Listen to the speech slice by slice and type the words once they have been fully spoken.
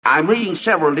I'm reading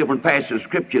several different passages of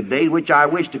Scripture today which I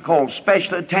wish to call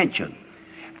special attention.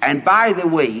 And by the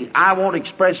way, I want to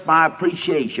express my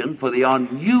appreciation for the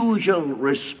unusual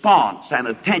response and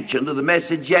attention to the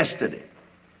message yesterday.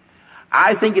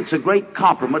 I think it's a great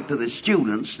compliment to the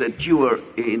students that you are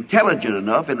intelligent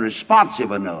enough and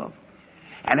responsive enough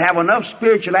and have enough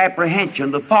spiritual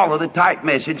apprehension to follow the type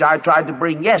message I tried to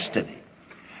bring yesterday.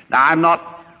 Now, I'm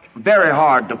not very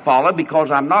hard to follow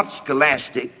because I'm not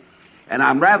scholastic and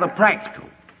I'm rather practical.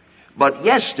 But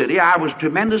yesterday I was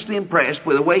tremendously impressed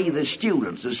with the way the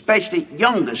students, especially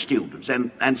younger students,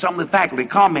 and some of the faculty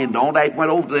commented on that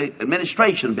went over to the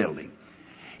administration building.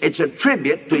 It's a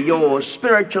tribute to your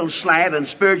spiritual slant and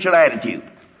spiritual attitude.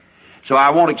 So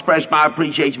I want to express my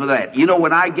appreciation for that. You know,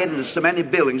 when I get into so many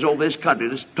buildings over this country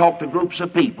to talk to groups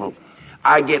of people,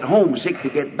 I get homesick to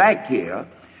get back here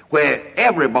where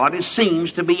everybody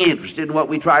seems to be interested in what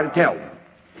we try to tell them.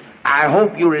 I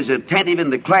hope you're as attentive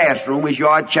in the classroom as you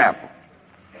are at chapel.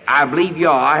 I believe you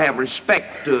are. I have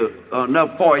respect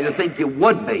enough for you to think you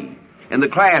would be in the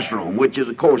classroom, which is,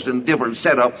 of course, a different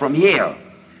setup from here.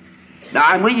 Now,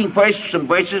 I'm reading first some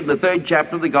verses in the 3rd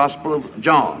chapter of the Gospel of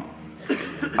John.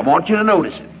 I want you to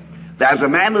notice it. There's a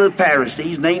man of the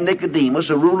Pharisees named Nicodemus,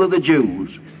 a ruler of the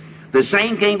Jews. The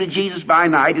same came to Jesus by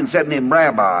night and said to him,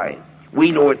 Rabbi,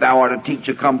 we know that thou art a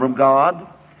teacher come from God,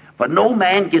 but no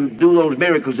man can do those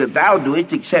miracles that thou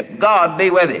doest except God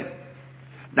be with him.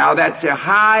 Now, that's the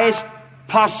highest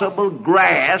possible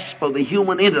grasp of the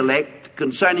human intellect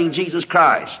concerning Jesus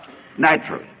Christ,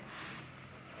 naturally.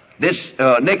 This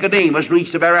Nicodemus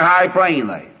reached a very high plane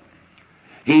there.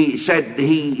 He said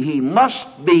he must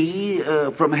be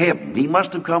from heaven. He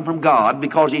must have come from God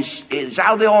because he's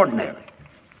out of the ordinary.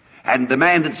 And the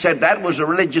man that said that was a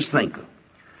religious thinker.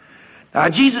 Now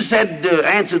Jesus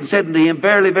answered and said unto him,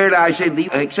 Verily, verily, I say unto thee,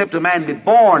 except a man be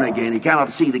born again, he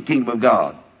cannot see the kingdom of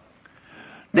God.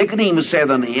 Nicodemus said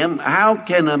unto him, How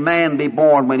can a man be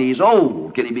born when he is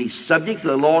old? Can he be subject to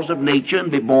the laws of nature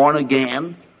and be born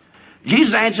again?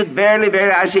 Jesus answered, Verily,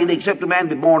 verily, I say unto thee, except a man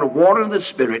be born of water and the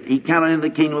Spirit, he cannot enter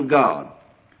the kingdom of God.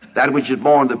 That which is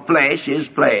born of the flesh is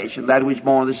flesh, and that which is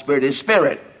born of the Spirit is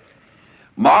spirit.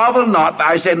 Marvel not,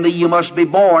 I said unto thee, you must be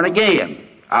born again.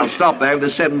 I'll stop there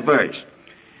with the 7th verse.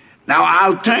 Now,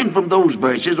 I'll turn from those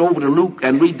verses over to Luke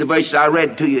and read the verses I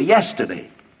read to you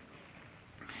yesterday.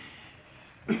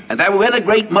 And there went a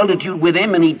great multitude with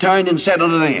him, and he turned and said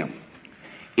unto them,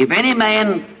 If any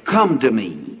man come to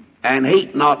me, and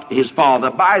hate not his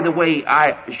father. By the way,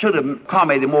 I should have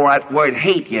commented more on that word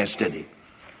hate yesterday.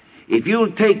 If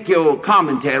you'll take your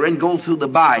commentary and go through the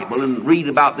Bible and read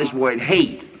about this word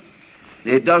hate,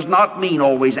 it does not mean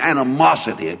always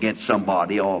animosity against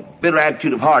somebody or bitter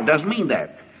attitude of heart. It doesn't mean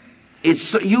that.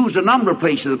 It's used a number of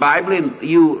places in the Bible, and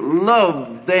you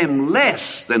love them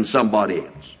less than somebody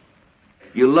else.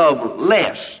 You love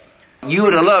less. You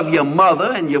would love your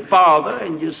mother and your father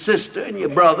and your sister and your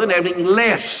brother and everything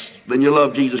less than you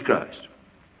love Jesus Christ.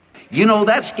 You know,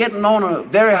 that's getting on a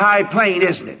very high plane,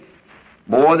 isn't it?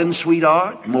 More than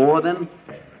sweetheart, more than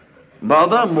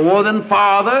mother, more than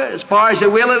father. As far as the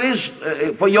will of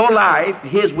His, for your life,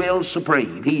 His will is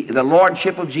supreme. The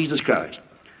Lordship of Jesus Christ.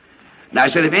 Now I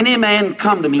said, if any man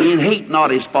come to me and hate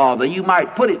not his father, you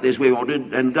might put it this way,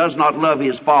 and does not love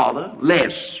his father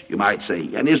less, you might say,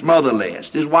 and his mother less,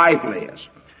 his wife less,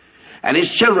 and his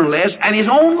children less, and his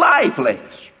own life less.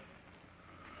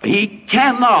 He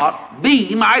cannot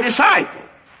be my disciple.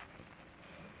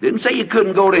 Didn't say you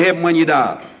couldn't go to heaven when you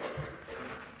die.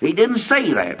 He didn't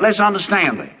say that. Let's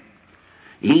understand that.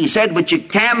 He said, but you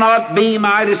cannot be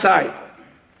my disciple.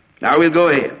 Now we'll go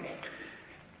ahead.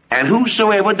 And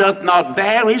whosoever doth not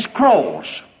bear his cross.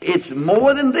 It's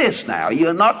more than this now.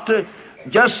 You're not to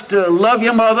just love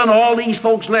your mother and all these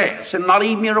folks less, and not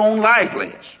even your own life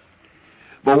less.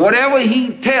 But whatever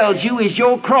he tells you is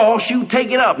your cross, you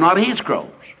take it up, not his cross.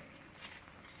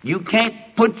 You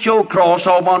can't put your cross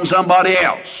off on somebody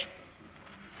else.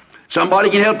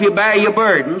 Somebody can help you bear your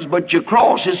burdens, but your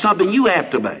cross is something you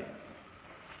have to bear.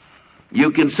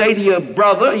 You can say to your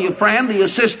brother, your friend, your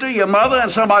sister, your mother,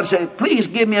 and somebody say, please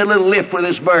give me a little lift for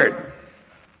this burden.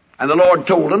 And the Lord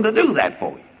told them to do that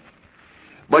for you.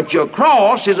 But your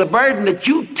cross is a burden that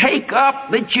you take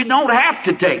up that you don't have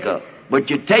to take up. But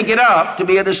you take it up to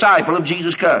be a disciple of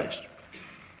Jesus Christ.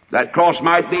 That cross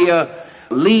might be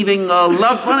leaving a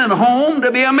loved one and home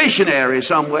to be a missionary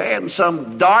somewhere in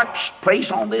some dark place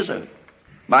on this earth.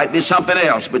 Might be something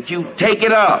else, but you take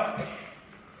it up.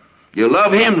 You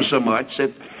love Him so much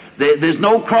that there's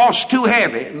no cross too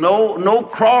heavy, no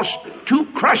cross too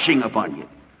crushing upon you,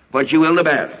 but you will to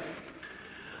bear it.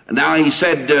 And now he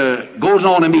said, goes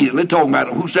on immediately, talking about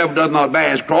whosoever does not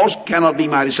bear his cross cannot be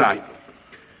my disciple.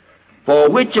 For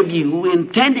which of you,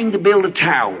 intending to build a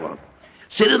tower,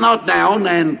 sitteth not down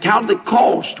and count the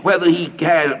cost, whether he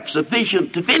have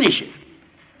sufficient to finish it?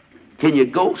 Can you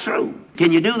go through?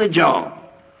 Can you do the job?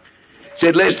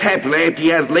 Said, lest happily, after he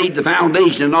hath laid the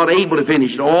foundation and not able to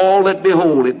finish it, all that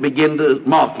behold it begin to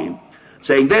mock him,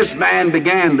 saying, this man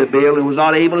began to build and was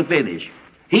not able to finish.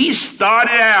 He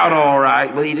started out all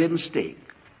right, but he didn't stick.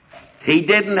 He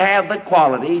didn't have the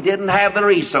quality. He didn't have the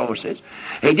resources.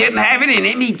 He didn't have it in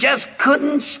him. He just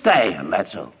couldn't stand,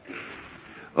 that's all.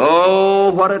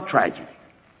 Oh, what a tragedy.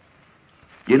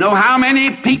 You know how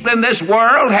many people in this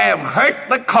world have hurt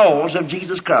the cause of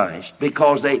Jesus Christ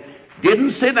because they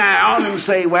didn't sit down and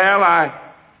say, well,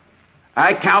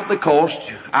 I count the cost,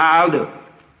 I'll do it.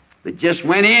 They just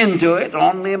went into it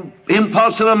on the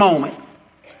impulse of the moment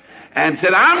and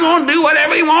said, I'm going to do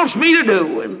whatever he wants me to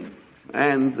do.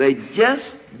 And they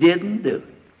just didn't do it.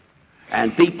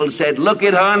 And people said, look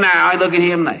at her now and look at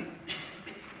him now.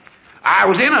 I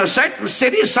was in a certain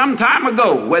city some time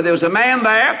ago where there was a man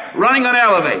there running an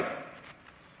elevator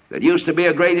that used to be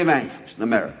a great evangelist in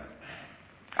America.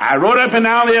 I rode up and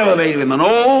down the elevator with an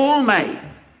old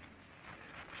man,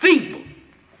 feeble,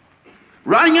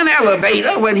 running an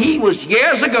elevator when he was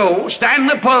years ago standing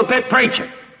in the pulpit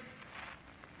preaching.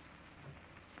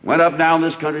 Went up and down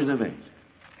this country as an evangelist.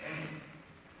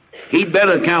 He'd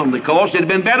better count the cost. It'd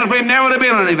been better for him never to have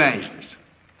been an evangelist.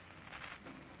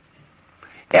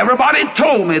 Everybody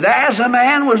told me that a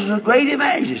man was a great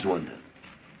evangelist one day.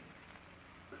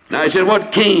 Now I said,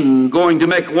 what king going to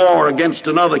make war against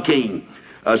another king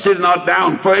sitteth not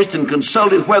down first and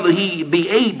consulteth whether he be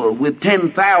able with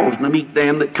 10,000 to meet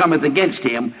them that cometh against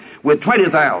him with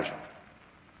 20,000?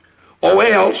 Or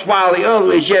else, while the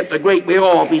other is yet a great way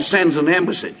off, he sends an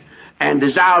embassy and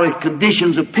desireth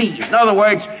conditions of peace. In other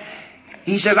words,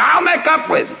 he said, I'll make up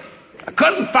with it. I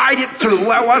couldn't fight it through.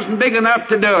 I wasn't big enough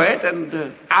to do it,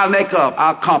 and I'll make up.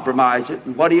 I'll compromise it,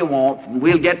 and what do you want? And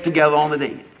we'll get together on the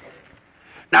day.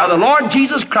 Now, the Lord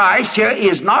Jesus Christ here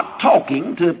is not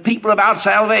talking to people about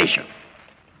salvation.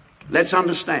 Let's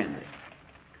understand it.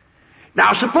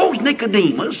 Now, suppose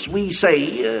Nicodemus, we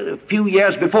say, a few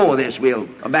years before this, we'll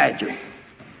imagine,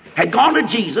 had gone to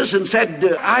Jesus and said,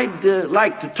 I'd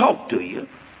like to talk to you.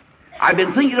 I've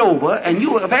been thinking over, and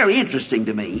you are very interesting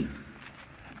to me.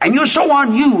 And you're so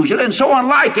unusual and so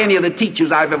unlike any of the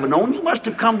teachers I've ever known. You must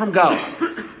have come from God.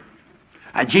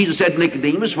 And Jesus said to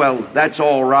Nicodemus, well, that's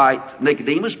all right,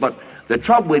 Nicodemus, but the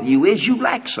trouble with you is you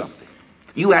lack something.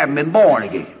 You haven't been born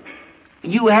again.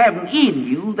 You haven't in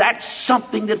you, that's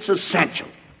something that's essential.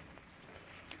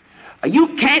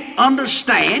 You can't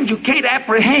understand, you can't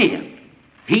apprehend.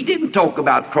 He didn't talk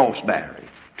about cross-bearing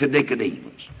to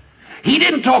Nicodemus. He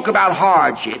didn't talk about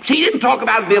hardships. He didn't talk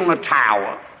about building a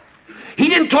tower. He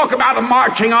didn't talk about a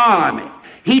marching army.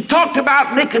 He talked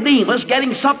about Nicodemus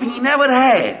getting something he never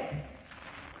had.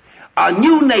 A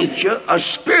new nature, a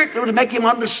spirit that would make him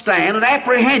understand, an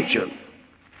apprehension.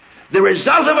 The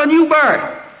result of a new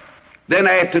birth. Then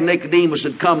after Nicodemus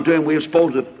had come to him, we were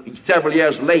supposed to, several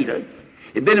years later,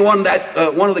 it'd been one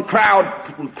of the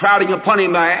crowd crowding upon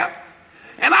him there.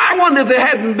 And I wonder if there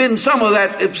hadn't been some of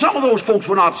that, if some of those folks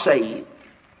were not saved.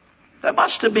 There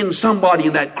must have been somebody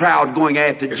in that crowd going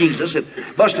after Jesus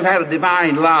that must have had a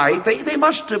divine life. They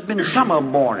must have been some of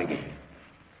them born again.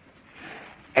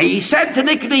 And he said to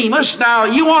Nicodemus, now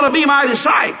you want to be my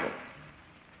disciple.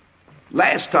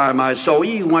 Last time I saw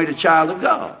you, you weren't a child of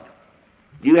God.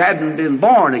 You hadn't been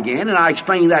born again, and I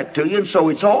explained that to you, and so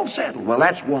it's all settled. Well,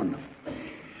 that's wonderful.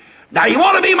 Now you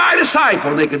want to be my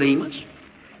disciple, Nicodemus,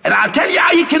 and I'll tell you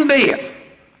how you can be it.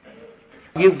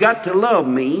 You've got to love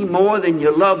me more than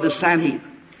you love the Sanhedrin.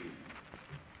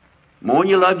 More than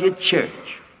you love your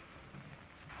church.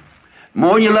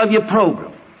 More than you love your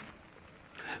program.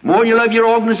 More than you love your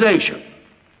organization.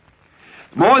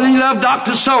 More than you love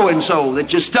Dr. So-and-so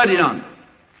that you studied under.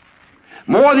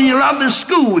 More than you love the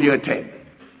school you attend.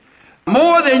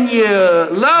 More than you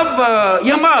love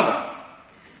your mother.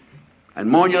 And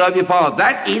more than you love your father.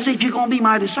 That is if you're going to be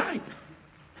my disciple.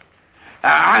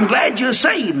 I'm glad you're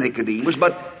saved, Nicodemus,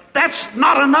 but that's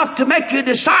not enough to make you a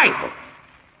disciple.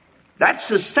 That's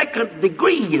the second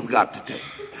degree you've got to take.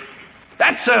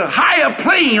 That's a higher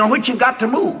plane on which you've got to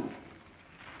move.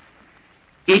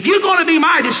 If you're going to be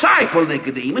my disciple,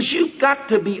 Nicodemus, you've got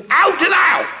to be out and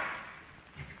out.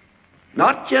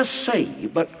 Not just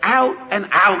saved, but out and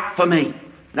out for me.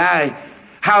 Now,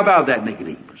 how about that,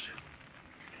 Nicodemus?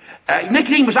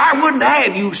 Nicodemus, I wouldn't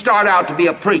have you start out to be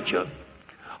a preacher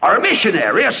or a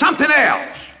missionary or something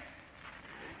else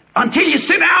until you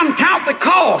sit down and count the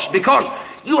cost, because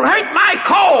you'll hurt my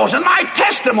cause and my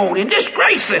testimony and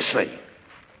disgrace this thing.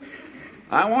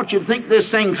 I want you to think this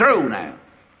thing through now.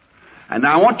 And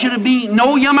I want you to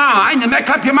know your mind and make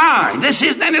up your mind. This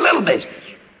isn't any little business.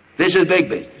 This is big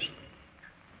business.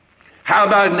 How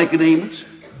about Nicodemus?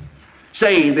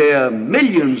 Say there are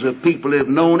millions of people that have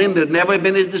known him that have never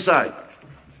been his disciples.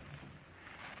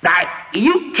 Now,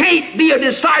 you can't be a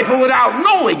disciple without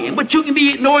knowing him, but you can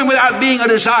know him without being a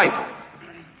disciple.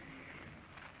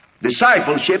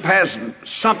 Discipleship has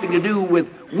something to do with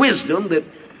wisdom that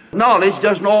knowledge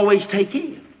doesn't always take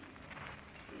in.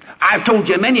 I've told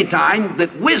you many times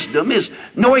that wisdom is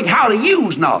knowing how to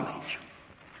use knowledge.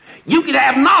 You can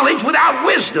have knowledge without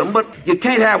wisdom, but you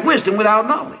can't have wisdom without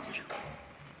knowledge.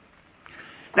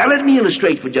 Now let me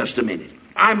illustrate for just a minute.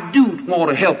 I do want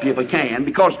to help you if I can,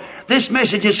 because this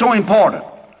message is so important.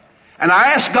 And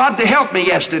I asked God to help me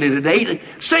yesterday, today, to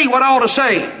say what I ought to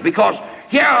say, because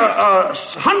here are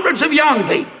hundreds of young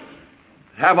people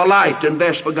have a life to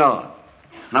invest for God.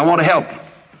 And I want to help you.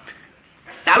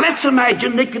 Now let's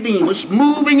imagine Nicodemus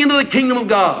moving into the kingdom of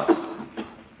God.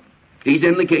 He's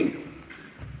in the kingdom.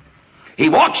 He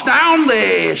walks down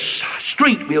the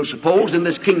street, we'll suppose, in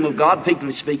this kingdom of God,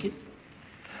 figuratively speaking,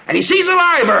 and he sees a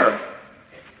library.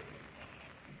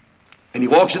 And he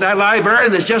walks in that library,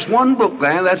 and there's just one book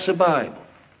there, that's the Bible.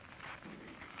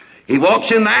 He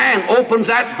walks in there and opens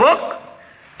that book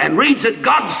and reads that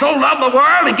God so loved the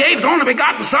world, He gave His only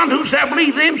begotten Son, whosoever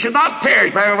believeth in Him should not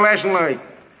perish but have everlasting life.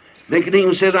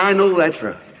 Nicodemus says, I know that's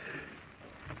right.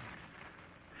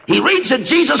 He reads that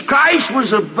Jesus Christ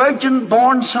was a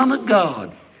virgin-born Son of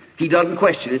God. He doesn't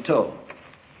question it at all.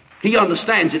 He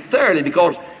understands it thoroughly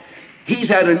because he's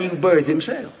had a new birth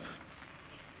himself.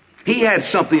 He had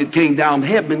something that came down from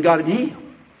heaven and got in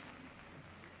him.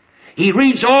 He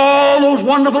reads all those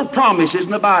wonderful promises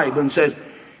in the Bible and says,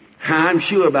 I'm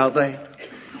sure about that.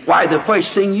 Why, the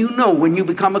first thing you know when you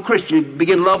become a Christian, you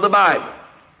begin to love the Bible.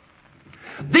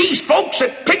 These folks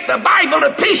that pick the Bible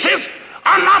to pieces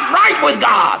are not right with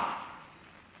God.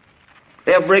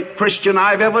 Every Christian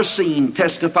I've ever seen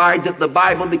testified that the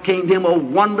Bible became to him a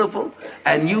wonderful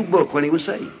and new book when he was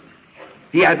saved.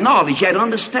 He had knowledge, he had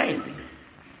understanding.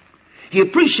 He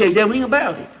appreciated everything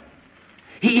about it.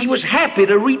 He was happy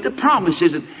to read the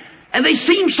promises, and they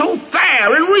seemed so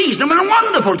fair and reasonable and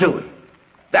wonderful to him.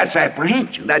 That's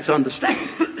apprehension, that's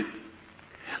understanding.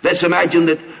 Let's imagine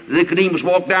that Nicodemus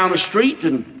walked down the street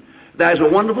and there's a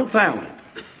wonderful fountain.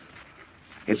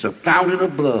 It's a fountain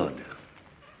of blood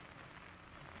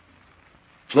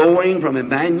flowing from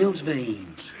Emmanuel's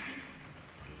veins.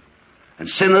 And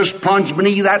sinners plunge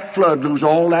beneath that flood lose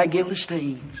all their guilty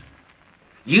stains.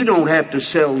 You don't have to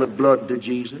sell the blood to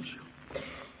Jesus.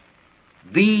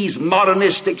 These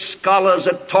modernistic scholars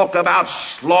that talk about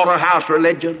slaughterhouse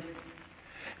religion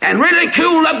and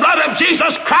ridicule the blood of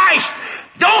Jesus Christ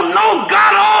don't know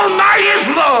God Almighty's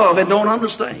love and don't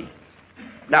understand.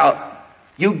 Now,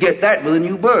 you get that with a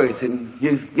new birth, and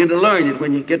you get to learn it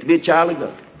when you get to be a child of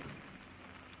God.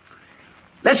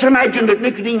 Let's imagine that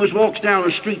Nicodemus walks down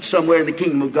the street somewhere in the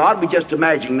kingdom of God. We just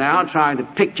imagine now, trying to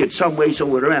picture it some way so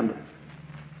we remember.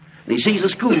 And he sees a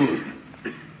schoolroom.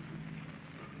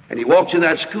 And he walks in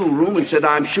that schoolroom and said,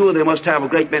 I'm sure they must have a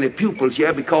great many pupils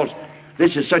here because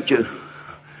this is such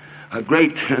a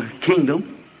great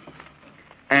kingdom.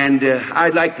 And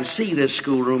I'd like to see this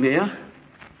schoolroom here.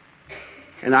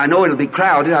 And I know it'll be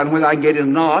crowded. I don't know whether I can get in or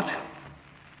not.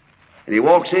 And he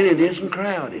walks in and it isn't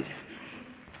crowded.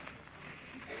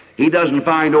 He doesn't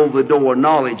find over the door,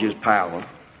 knowledge is power.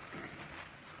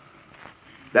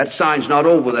 That sign's not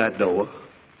over that door.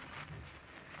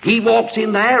 He walks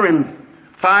in there and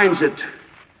finds that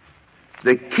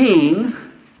the king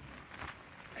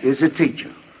is a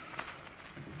teacher.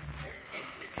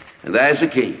 And there's the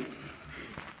king.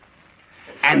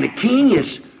 And the king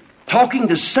is talking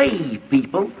to save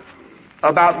people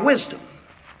about wisdom.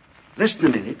 Listen a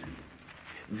minute.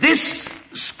 This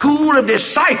school of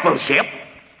discipleship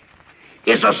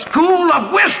is a school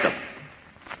of wisdom.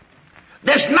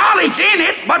 There's knowledge in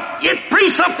it, but it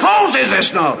presupposes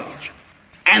this knowledge.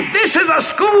 And this is a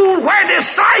school where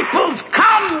disciples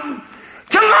come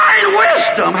to learn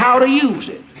wisdom, how to use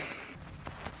it.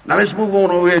 Now let's move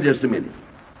on over here just a minute.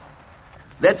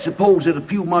 Let's suppose that a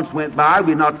few months went by.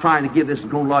 We're not trying to give this in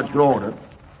chronological order.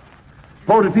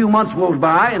 Suppose a few months goes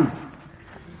by,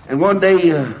 and one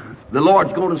day the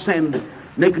Lord's going to send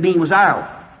Nicodemus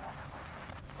out.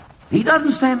 He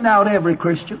doesn't send out every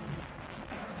Christian.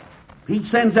 He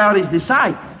sends out his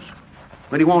disciples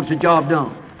when he wants the job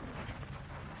done.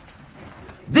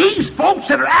 These folks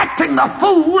that are acting the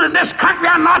fool in this country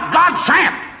are not God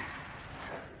sent.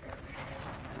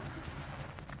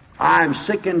 I'm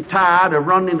sick and tired of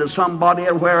running into somebody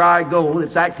everywhere I go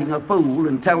that's acting a fool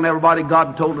and telling everybody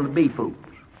God told them to be fools.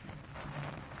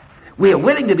 We are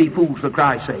willing to be fools for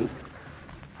Christ's sake.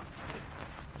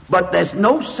 But there's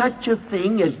no such a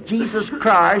thing as Jesus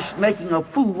Christ making a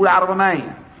fool out of a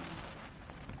man.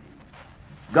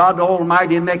 God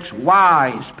Almighty makes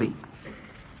wise people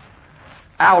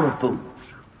out of fools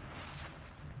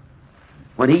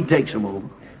when He takes them over.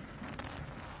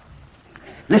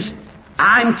 Listen,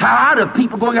 I'm tired of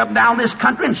people going up and down this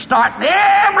country and starting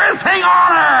everything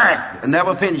on earth and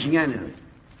never finishing anything.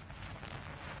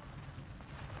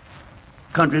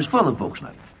 The country is full of folks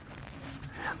like that.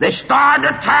 They started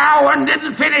a tower and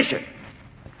didn't finish it.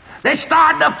 They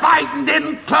started a fight and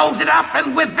didn't close it up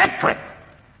and with victory.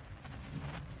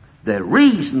 The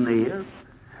reason is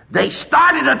they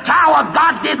started a tower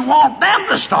God didn't want them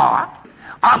to start,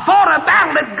 or fought a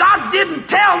battle that God didn't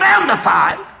tell them to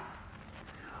fight,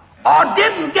 or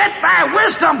didn't get their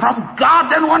wisdom from God,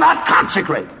 then were not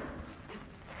consecrated.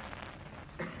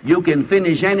 You can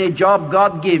finish any job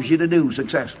God gives you to do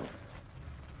successfully.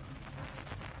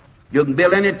 You can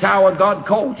build any tower God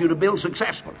calls you to build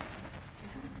successfully.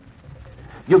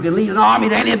 You can lead an army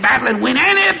to any battle and win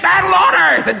any battle on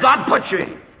earth that God puts you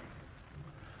in.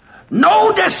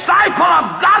 No disciple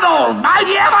of God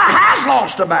Almighty ever has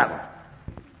lost a battle.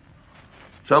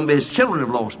 Some of His children have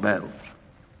lost battles,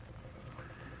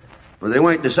 but they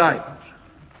weren't disciples.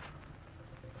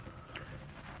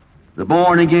 The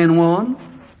born-again one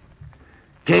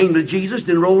came to Jesus and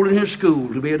enrolled in His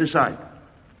school to be a disciple.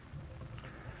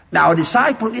 Now, a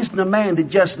disciple isn't a man that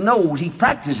just knows, he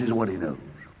practices what he knows.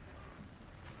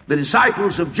 The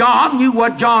disciples of John knew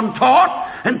what John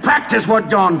taught and practiced what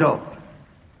John taught.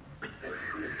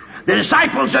 The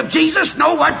disciples of Jesus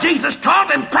know what Jesus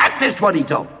taught and practiced what He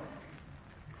taught.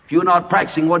 If you're not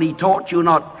practicing what He taught, you're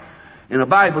not, in a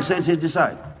Bible sense, His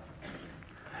disciple.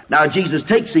 Now, Jesus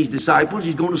takes these disciples,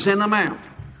 He's going to send them out.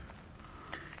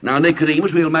 Now,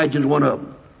 Nicodemus, we'll imagine, is one of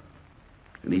them.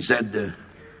 And he said,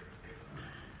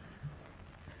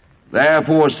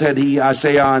 therefore said He, I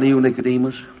say unto you,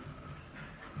 Nicodemus,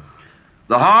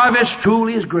 the harvest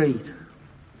truly is great,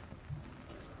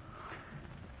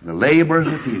 the laborers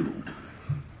are few.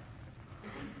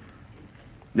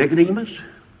 Nicodemus,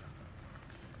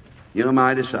 you're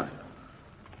my disciple.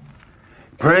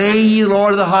 Pray ye the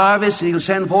Lord of the harvest, and He'll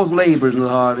send forth laborers in the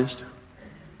harvest.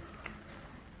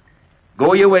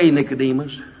 Go your way,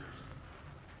 Nicodemus.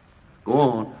 Go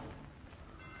on.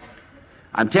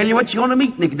 I'm telling you what you're going to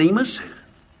meet, Nicodemus.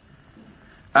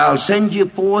 I'll send you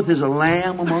forth as a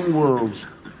lamb among wolves.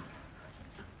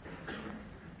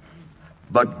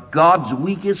 But God's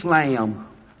weakest lamb,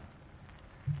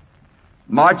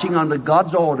 marching under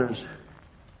God's orders,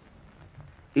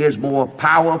 is more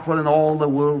powerful than all the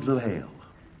wolves of hell.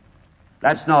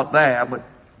 That's not there, but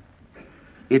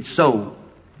it's so.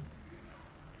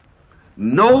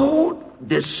 No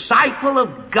disciple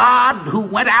of God who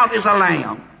went out as a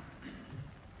lamb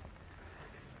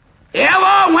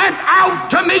ever went out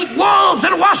to meet wolves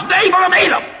and wasn't able to meet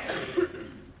them.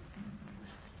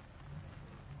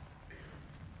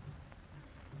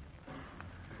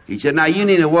 He said, now you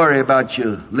need to worry about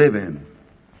your living,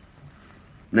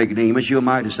 Nicodemus. You're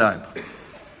my disciple.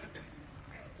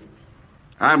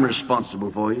 I'm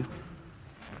responsible for you.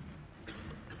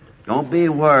 Don't be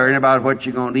worrying about what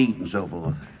you're going to eat and so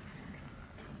forth.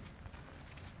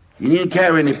 You need to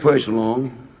carry any purse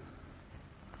along.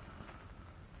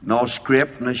 No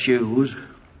script, no shoes.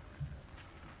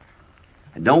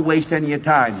 And don't waste any of your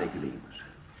time, Nicodemus.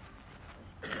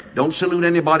 Don't salute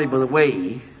anybody by the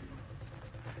way.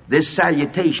 This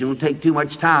salutation will take too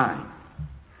much time.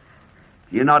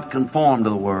 You're not conformed to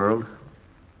the world.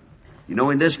 You know,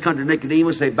 in this country,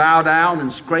 Nicodemus, they bow down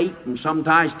and scrape and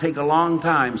sometimes take a long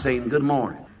time saying, good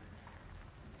morning.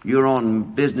 You're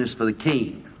on business for the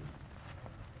king.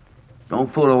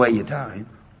 Don't fool away your time.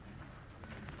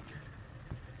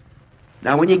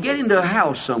 Now, when you get into a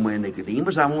house somewhere,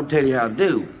 Nicodemus, I won't tell you how to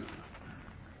do.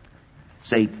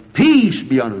 Say, peace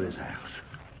be unto this house.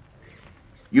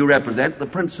 You represent the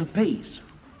Prince of Peace.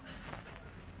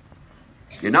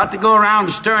 You're not to go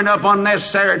around stirring up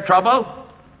unnecessary trouble.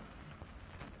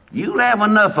 You'll have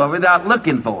enough of it without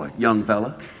looking for it, young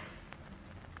fella.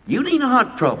 You need to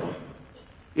hunt trouble.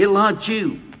 It'll hunt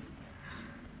you.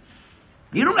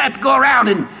 You don't have to go around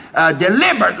and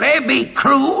deliberately be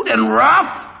crude and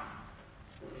rough.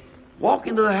 Walk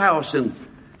into the house and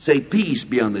say, peace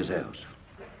be on this house.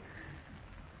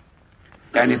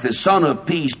 And if the Son of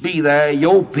Peace be there,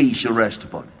 your peace shall rest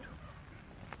upon it.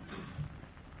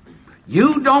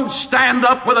 You don't stand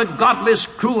up with a godless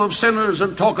crew of sinners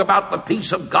and talk about the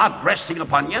peace of God resting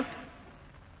upon you.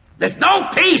 There's no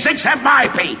peace except my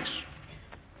peace.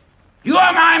 You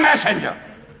are my messenger.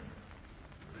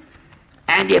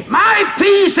 And if my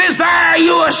peace is there,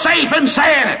 you are safe in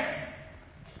saying it.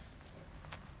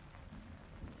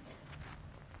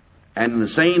 And in the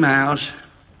same house,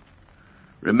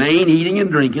 remain eating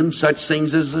and drinking such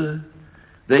things as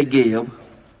they give.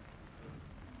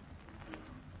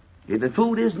 If the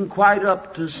food isn't quite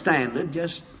up to standard,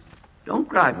 just don't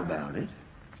gripe about it.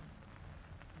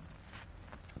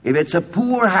 If it's a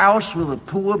poor house with a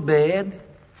poor bed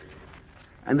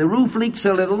and the roof leaks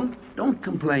a little, don't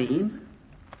complain.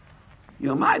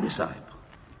 You're my disciple.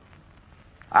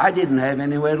 I didn't have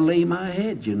anywhere to lay my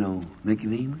head, you know,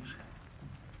 Nicodemus.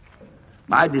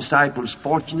 My disciple's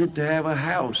fortunate to have a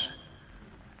house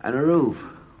and a roof.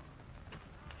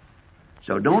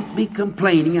 So don't be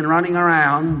complaining and running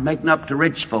around making up to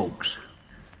rich folks.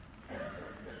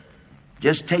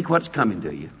 Just take what's coming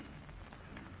to you.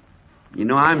 You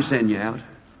know I'm sending you out.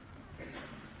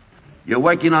 You're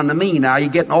working on the me now. You're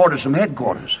getting orders from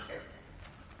headquarters.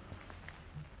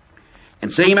 And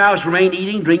same house remain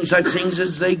eating, drinking such things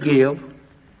as they give.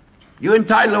 You're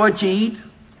entitled to what you eat.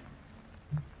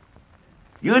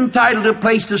 You're entitled to a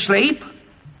place to sleep.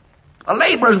 A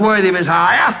laborer's worthy of his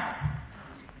hire.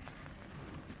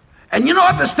 And you know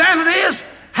what the standard is?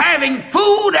 Having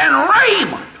food and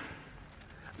raiment.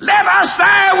 Let us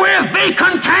therewith be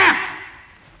content.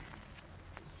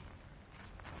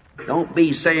 Don't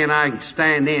be saying I can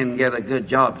stand in and get a good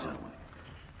job somewhere.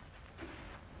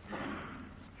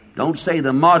 Don't say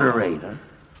the moderator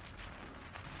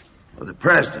or the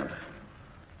president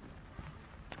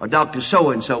or Dr.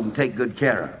 So-and-so can take good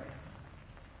care of it.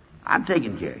 I'm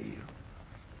taking care of you.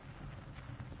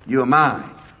 You're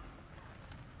mine.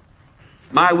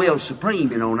 My will's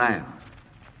supreme, you know now,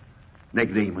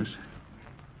 Nicodemus.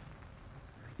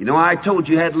 You know, I told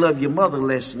you had to love your mother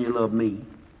less than you love me.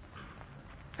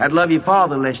 Had to love your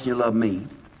father less than you love me.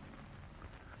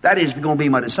 That is, if you're going to be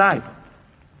my disciple.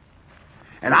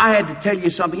 And I had to tell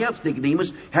you something else,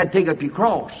 Nicodemus. Had to take up your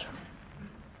cross.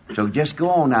 So just go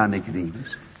on now, Nicodemus.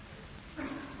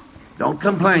 Don't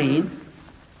complain.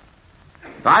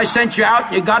 If I sent you out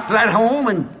and you got to that home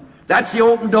and that's the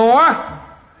open door,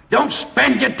 don't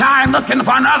spend your time looking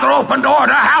for another open door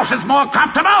to a house that's more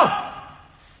comfortable.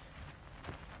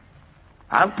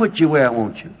 I'll put you where I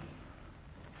want you.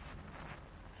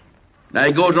 Now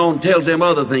he goes on and tells them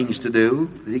other things to do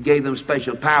that he gave them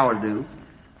special power to do.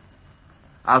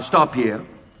 I'll stop here.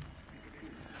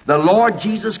 The Lord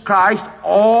Jesus Christ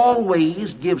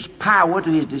always gives power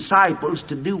to his disciples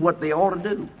to do what they ought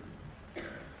to do.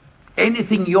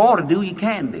 Anything you ought to do, you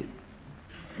can do.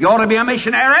 You ought to be a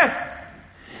missionary?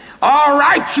 All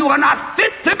right, you are not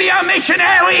fit to be a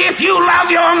missionary if you love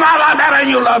your mother better than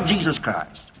you love Jesus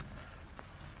Christ.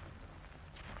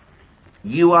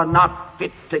 You are not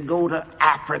fit to go to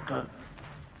Africa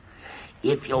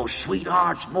if your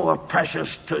sweetheart's more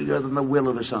precious to you than the will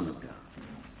of the Son of God.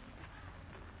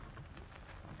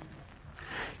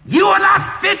 You are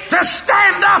not fit to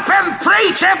stand up and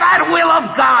preach if that will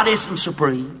of God isn't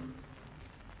supreme.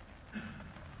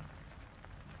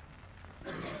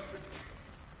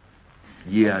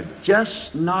 You're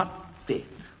just not fit.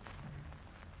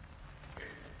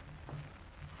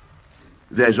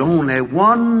 There's only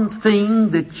one thing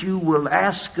that you will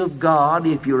ask of God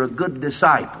if you're a good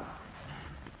disciple.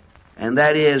 And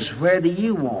that is, where do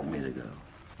you want me to go?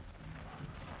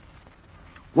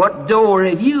 What door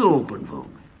have you opened for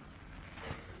me?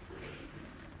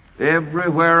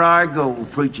 Everywhere I go,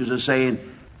 preachers are saying,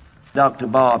 Dr.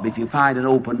 Bob, if you find an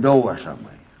open door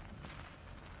somewhere,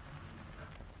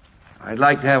 I'd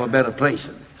like to have a better place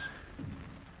in this.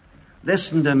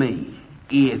 Listen to me.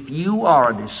 If you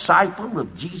are a disciple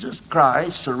of Jesus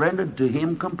Christ, surrendered to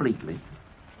him completely,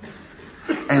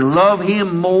 and love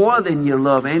him more than you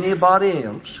love anybody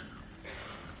else,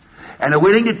 and are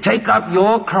willing to take up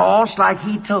your cross like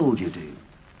he told you to,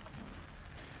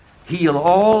 he'll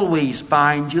always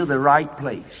find you the right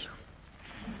place.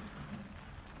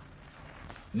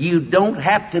 You don't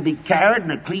have to be carried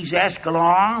in ecclesiastical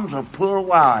arms or poor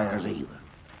wires either.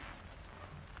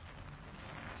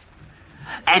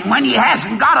 And when he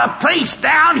hasn't got a place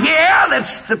down here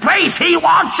that's the place he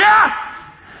wants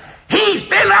you, he's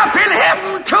been up in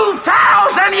heaven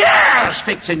 2,000 years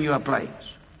fixing you a place.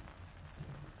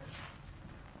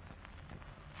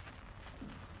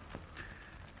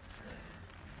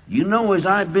 You know, as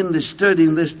I've been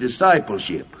studying this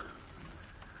discipleship,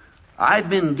 I've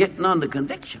been getting under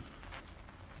conviction.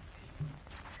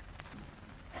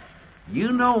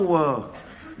 You know,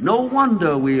 no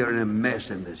wonder we are in a mess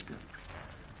in this country.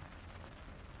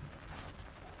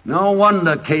 No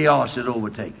wonder chaos has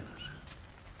overtaken us.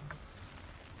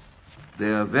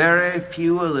 There are very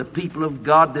few of the people of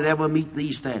God that ever meet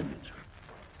these standards.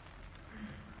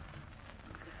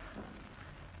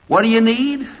 What do you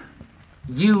need?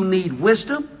 You need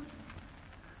wisdom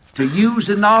to use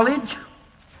the knowledge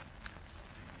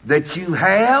that you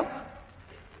have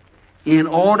in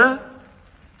order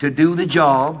to do the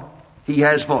job He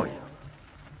has for you.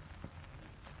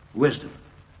 Wisdom.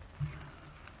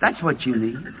 That's what you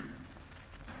need.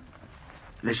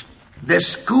 The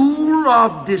school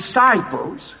of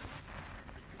disciples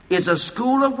is a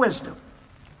school of wisdom.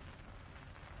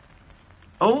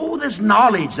 Oh, there's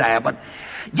knowledge there, but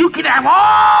you can have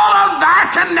all of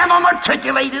that and never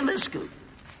matriculate in this school.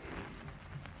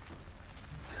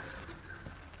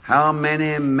 How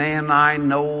many men I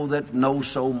know that know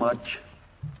so much,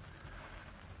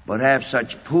 but have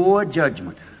such poor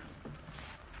judgment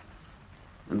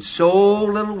and so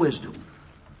little wisdom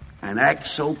and act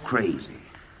so crazy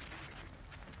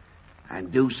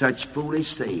and do such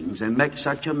foolish things and make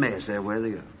such a mess everywhere they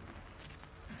go.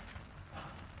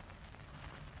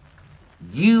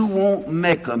 You won't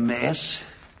make a mess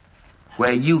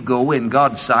where you go in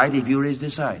God's sight if you're His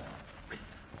disciple.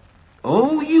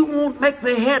 Oh, you won't make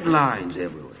the headlines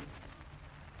everywhere.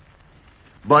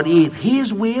 But if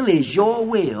His will is your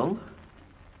will,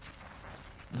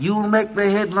 you'll make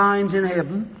the headlines in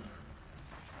heaven,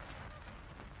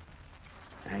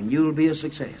 and you'll be a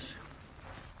success.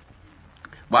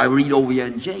 Why, read over here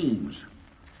in James.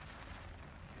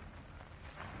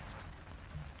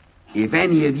 If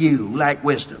any of you lack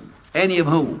wisdom, any of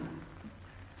whom?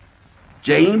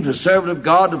 James, a servant of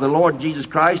God, of the Lord Jesus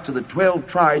Christ, to the 12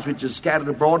 tribes which are scattered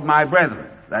abroad, my brethren.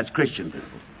 That's Christian people.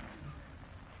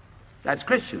 That's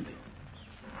Christian people.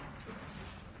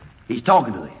 He's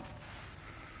talking to them.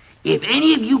 If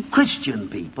any of you Christian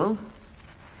people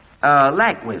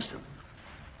lack wisdom,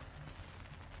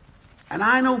 and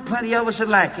I know plenty of us that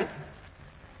lack it,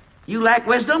 you lack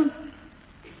wisdom?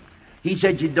 He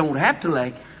said you don't have to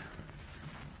lack it.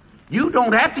 You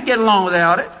don't have to get along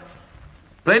without it.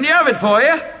 Plenty of it for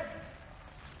you.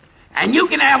 And you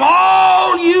can have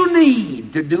all you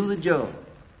need to do the job.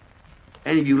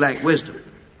 Any of you lack wisdom,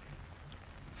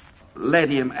 let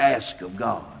him ask of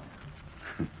God.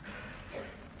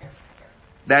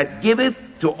 That giveth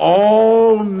to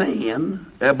all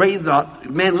men, breathe not,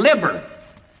 men liberally.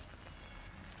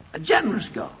 A generous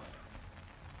God.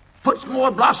 Puts more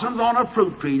blossoms on a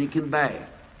fruit tree than it can bear.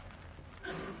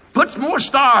 Puts more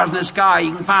stars in the sky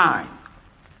you can find.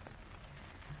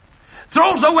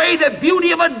 Throws away the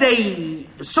beauty of a day,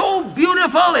 so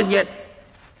beautiful, and yet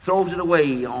throws it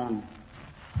away on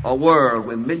a world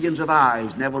with millions of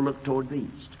eyes never look toward the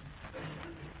east.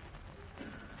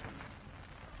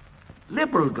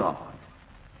 Liberal God.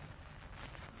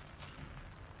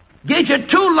 Gives you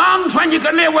 2 lungs when you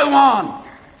can live with one,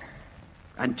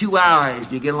 and 2 eyes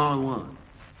and you get along with one.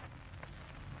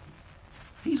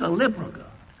 He's a liberal God.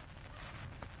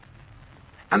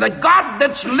 And the God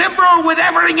that's liberal with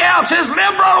everything else is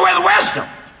liberal with wisdom.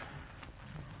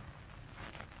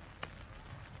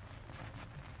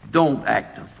 Don't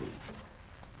act a fool.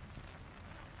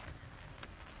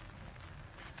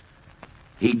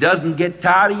 He doesn't get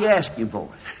tired of you asking for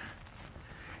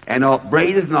it. And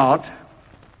upbraideth not.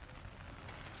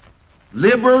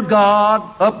 Liberal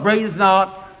God upbraideth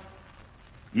not.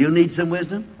 You need some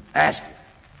wisdom? Ask it.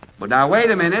 But now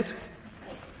wait a minute.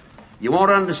 You want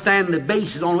to understand the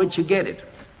basis on which you get it.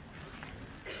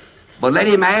 But let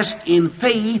him ask in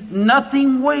faith,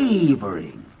 nothing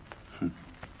wavering.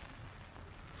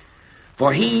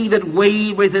 For he that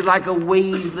wavereth is like a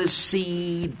wave of the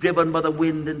sea, driven by the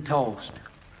wind and tossed.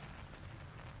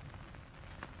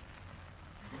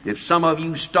 If some of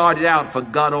you started out for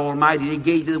God Almighty, He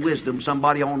gave you the wisdom,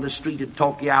 somebody on the street would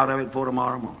talk you out of it for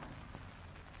tomorrow morning.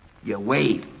 You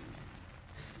wave.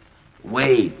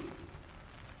 Wave.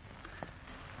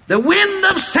 The wind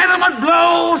of sentiment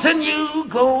blows and you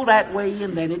go that way,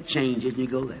 and then it changes and you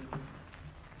go that way.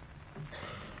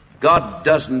 God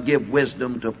doesn't give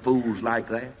wisdom to fools like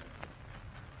that.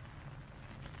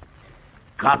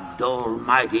 God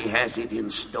Almighty has it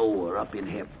in store up in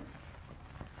heaven.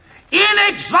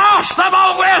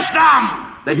 Inexhaustible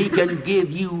wisdom that He can give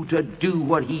you to do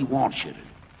what He wants you to do.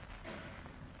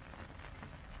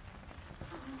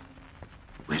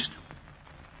 Wisdom.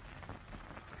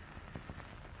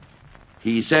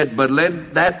 He said, but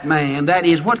let that man, that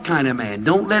is, what kind of man?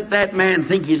 Don't let that man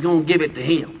think he's going to give it to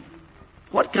him.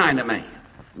 What kind of man?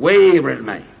 Wavering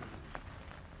man.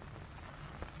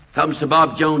 Comes to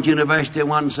Bob Jones University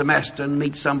one semester and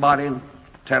meets somebody and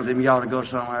tells him you ought to go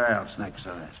somewhere else next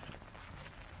semester.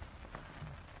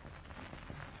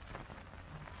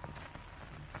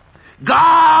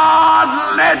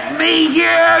 God, let me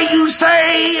hear you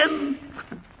say, and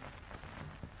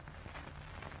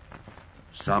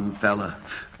some fella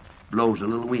blows a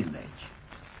little wind at you.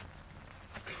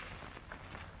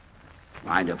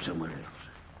 Wind up somewhere else.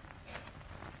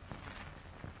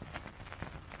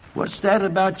 What's that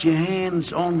about your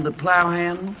hands on the plow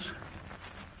handles?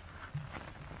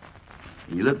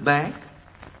 And you look back.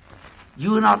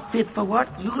 You are not fit for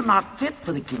what? You are not fit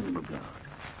for the kingdom of God.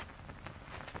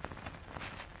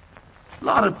 A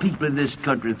lot of people in this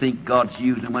country think God's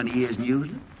using them when He isn't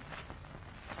using them.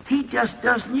 He just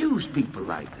doesn't use people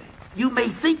like that. You may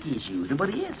think He's using them, but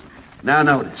He isn't. Now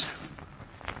notice,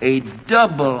 a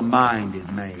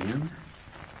double-minded man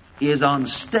is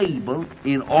unstable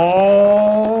in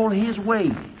all his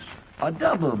ways. A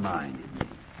double-minded man.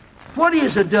 What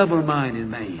is a double-minded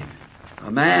man? A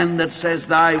man that says,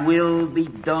 Thy will be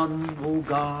done, O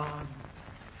God,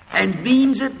 and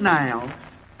means it now,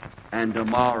 and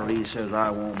tomorrow he says, I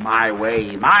want my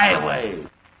way, my way.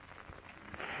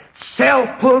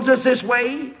 Self pulls us this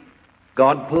way,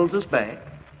 God pulls us back.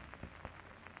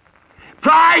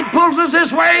 Pride pulls us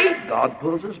this way, God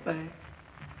pulls us back.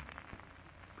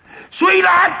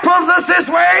 Sweetheart pulls us this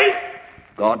way,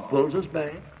 God pulls us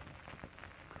back.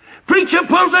 Preacher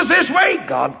pulls us this way,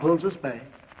 God pulls us back.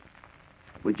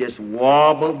 We just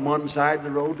wobble from one side of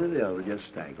the road to the other, just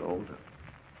stagger all the time.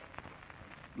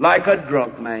 Like a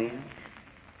drunk man.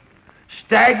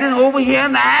 Staggering over here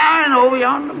now and over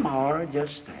yonder tomorrow,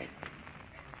 just staggering.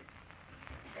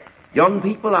 Young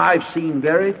people, I've seen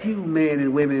very few men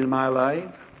and women in my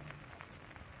life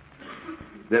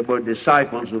that were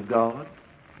disciples of God.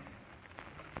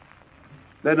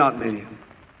 They're not many.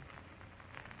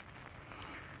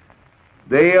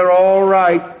 They are all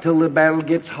right till the battle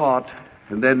gets hot,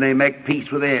 and then they make peace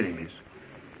with their enemies.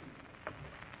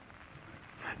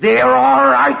 They are all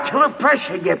right till the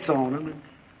pressure gets on them.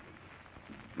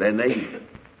 Then they yield.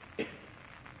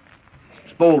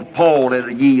 Suppose Paul had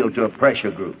to yield to a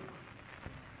pressure group.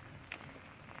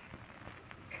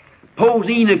 Suppose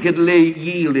Enoch had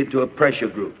yielded to a pressure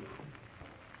group.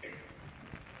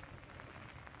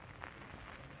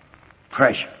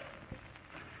 Pressure.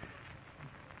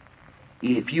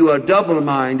 If you are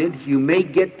double-minded, you may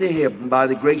get to heaven by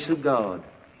the grace of God.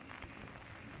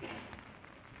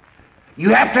 You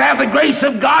have to have the grace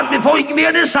of God before you can be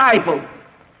a disciple.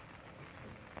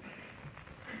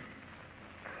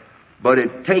 But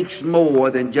it takes more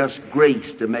than just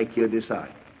grace to make you a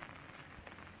disciple.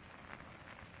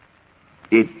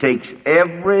 It takes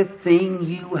everything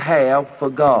you have for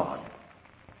God.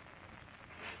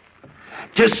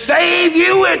 To save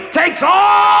you, it takes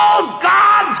all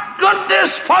God's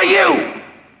goodness for you.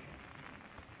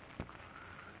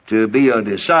 To be a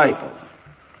disciple,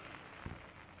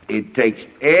 it takes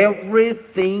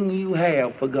everything you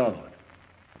have for God.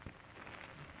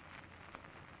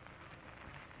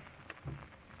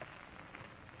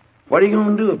 What are you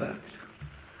going to do about it?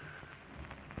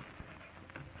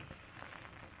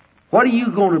 What are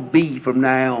you going to be from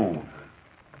now on?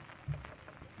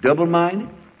 Double-minded?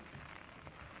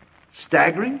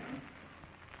 Staggering?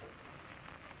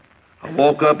 I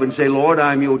walk up and say, Lord,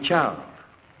 I'm your child.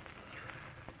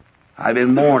 I've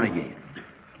been born again.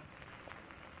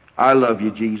 I love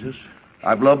you, Jesus.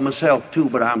 I've loved myself too,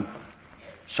 but I'm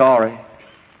sorry.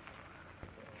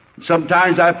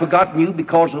 Sometimes I've forgotten you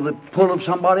because of the pull of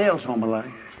somebody else on my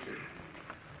life.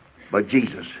 But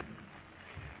Jesus,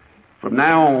 from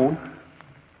now on,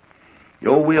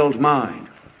 your will's mine.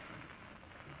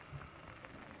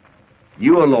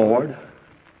 You are Lord.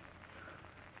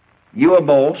 You are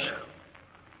boss.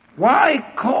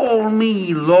 Why call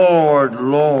me Lord,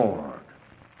 Lord,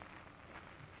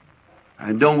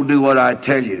 and don't do what I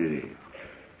tell you to do?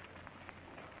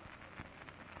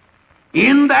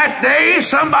 In that day,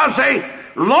 somebody say,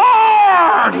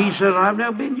 Lord! He said, I've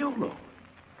never been your Lord.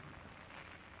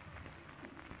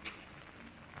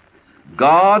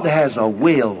 God has a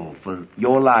will for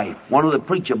your life. One of the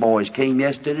preacher boys came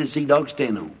yesterday to see Doug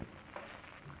Stenholm.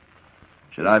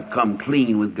 Said, I've come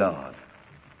clean with God.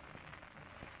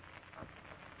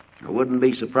 I wouldn't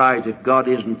be surprised if God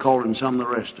isn't calling some of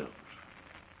the rest of us.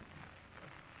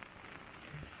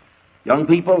 Young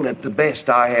people, at the best,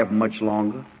 I have much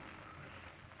longer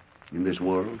in this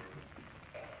world.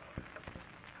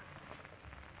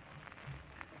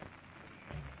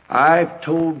 I've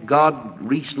told God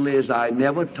recently as I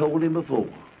never told Him before.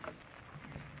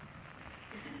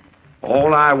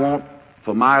 All I want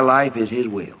for my life is His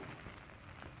will.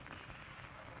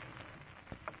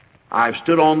 I've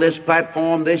stood on this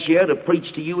platform this year to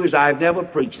preach to you as I've never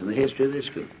preached in the history of this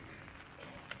school.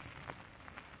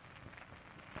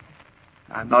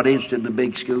 I'm not interested in the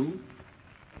big school.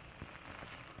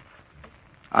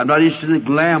 I'm not interested in the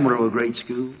glamour of a great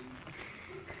school.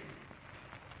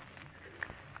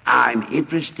 I'm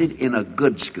interested in a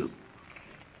good school.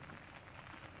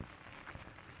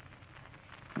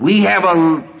 We have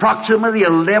approximately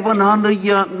 1,100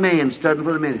 young men studying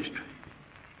for the ministry.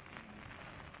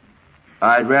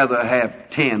 I'd rather have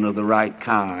 10 of the right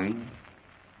kind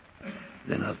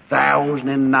than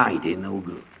 1,090 no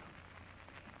good.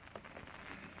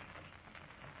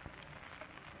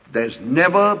 There's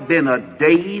never been a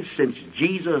day since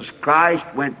Jesus Christ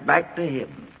went back to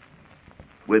heaven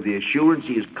with the assurance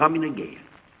He is coming again,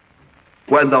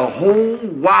 when the whole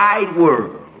wide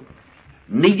world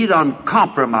needed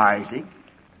uncompromising,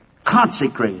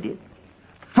 consecrated,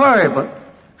 fervent,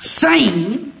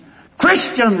 sane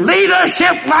Christian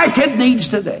leadership like it needs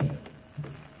today.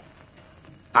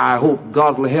 I hope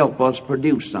God will help us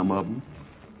produce some of them,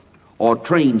 or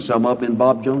train some of them in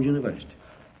Bob Jones University.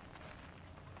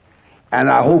 And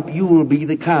I hope you will be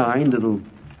the kind that will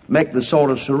make the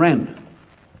sort of surrender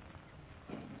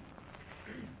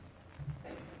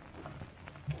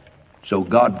so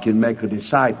God can make a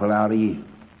disciple out of you.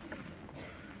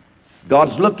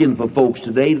 God's looking for folks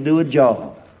today to do a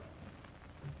job.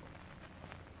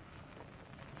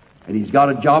 And He's got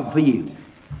a job for you.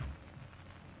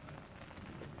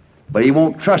 But He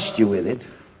won't trust you with it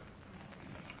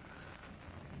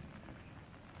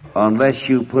unless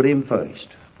you put Him first.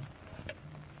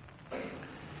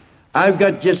 I've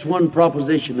got just one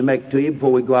proposition to make to you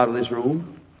before we go out of this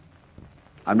room.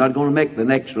 I'm not going to make the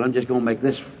next one, I'm just going to make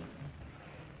this one.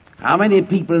 How many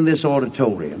people in this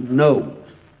auditorium know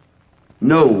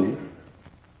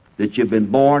that you've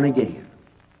been born again?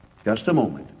 Just a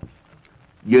moment.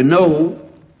 You know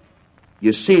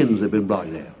your sins have been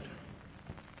blotted out.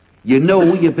 You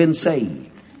know you've been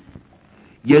saved.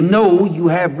 You know you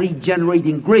have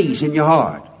regenerating grace in your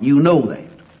heart. You know that.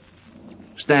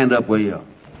 Stand up where you are.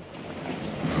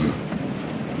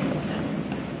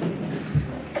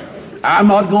 I'm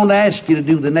not going to ask you to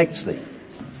do the next thing,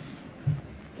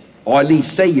 or at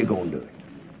least say you're going to do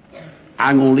it.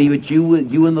 I'm going to leave it you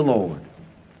and the Lord.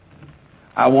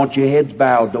 I want your heads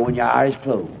bowed, though, and your eyes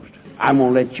closed. I'm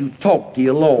going to let you talk to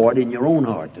your Lord in your own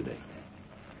heart today.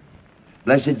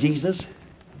 Blessed Jesus,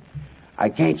 I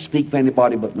can't speak for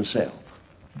anybody but myself.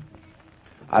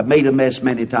 I've made a mess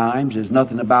many times. There's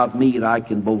nothing about me that I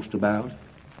can boast about.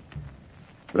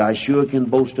 But I sure can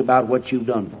boast about what you've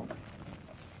done for me.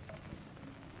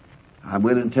 I'm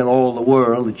willing to tell all the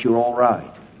world that you're all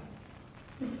right.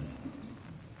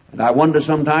 And I wonder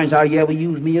sometimes how you ever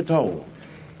use me at all.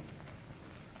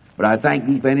 But I thank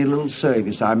Thee for any little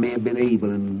service I may have been able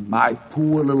in my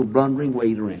poor little blundering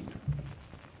way to render.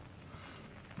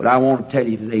 But I want to tell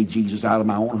you today, Jesus, out of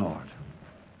my own heart,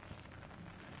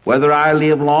 whether I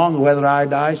live long or whether I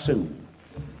die soon,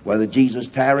 whether Jesus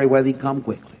tarry, whether He come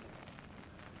quickly,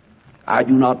 I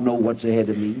do not know what's ahead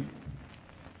of me.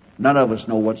 None of us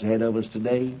know what's ahead of us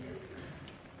today.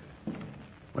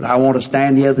 But I want to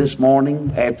stand here this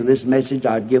morning after this message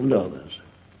I've given to others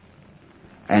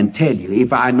and tell you,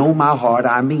 if I know my heart,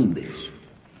 I mean this.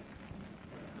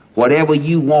 Whatever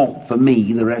you want for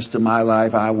me the rest of my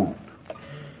life, I want.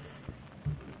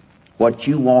 What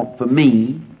you want for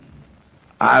me,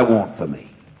 I want for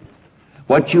me.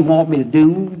 What you want me to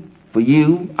do for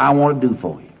you, I want to do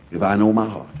for you, if I know my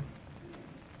heart.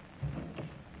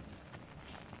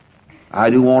 I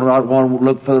do not want to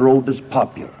look for the road that's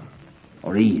popular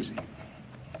or easy.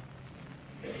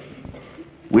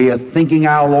 We are thinking,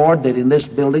 our Lord, that in this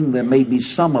building there may be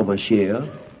some of us here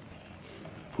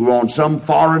who are on some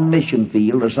foreign mission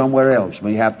field or somewhere else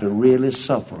may have to really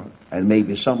suffer, and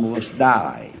maybe some of us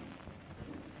die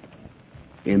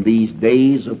in these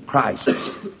days of crisis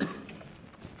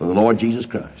for the Lord Jesus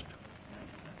Christ.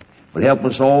 But help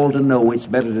us all to know it's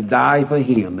better to die for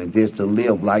Him than it is to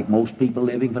live like most people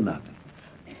living for nothing.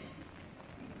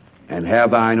 And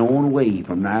have Thine own way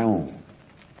from now on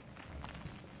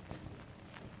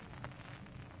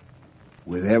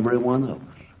with every one of us.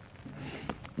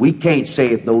 We can't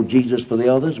say it, though, Jesus, for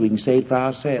the others. We can say it for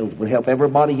ourselves. But help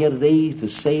everybody here today to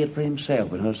say it for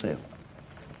himself and herself.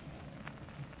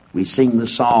 We sing the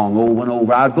song over and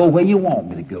over. I'll go where you want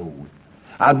me to go.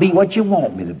 I'll be what you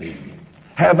want me to be.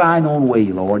 Have Thine own way,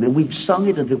 Lord. And we've sung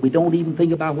it until we don't even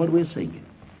think about what we're singing.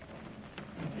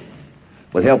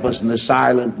 But help us in the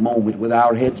silent moment with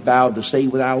our heads bowed to say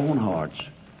with our own hearts,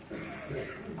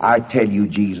 I tell you,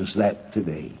 Jesus, that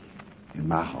today in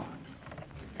my heart.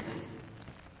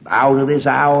 Out of this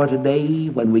hour today,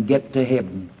 when we get to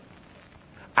heaven,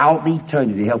 out in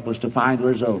eternity, help us to find the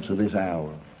results of this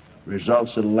hour.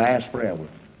 Results that will last forever.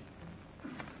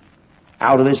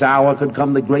 Out of this hour could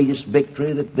come the greatest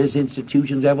victory that this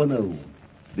institution's ever known.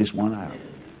 this 1 hour.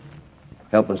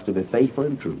 Help us to be faithful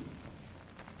and true.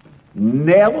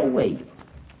 Never waver.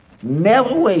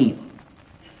 Never waver.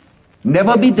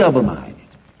 Never be double-minded.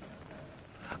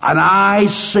 An eye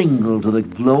single to the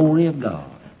glory of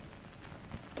God.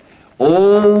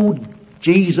 Oh,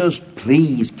 Jesus,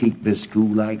 please keep this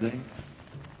school like that.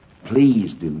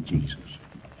 Please do, Jesus.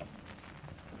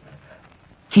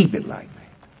 Keep it like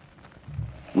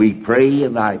that. We pray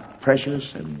in thy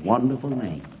precious and wonderful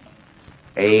name.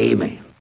 Amen.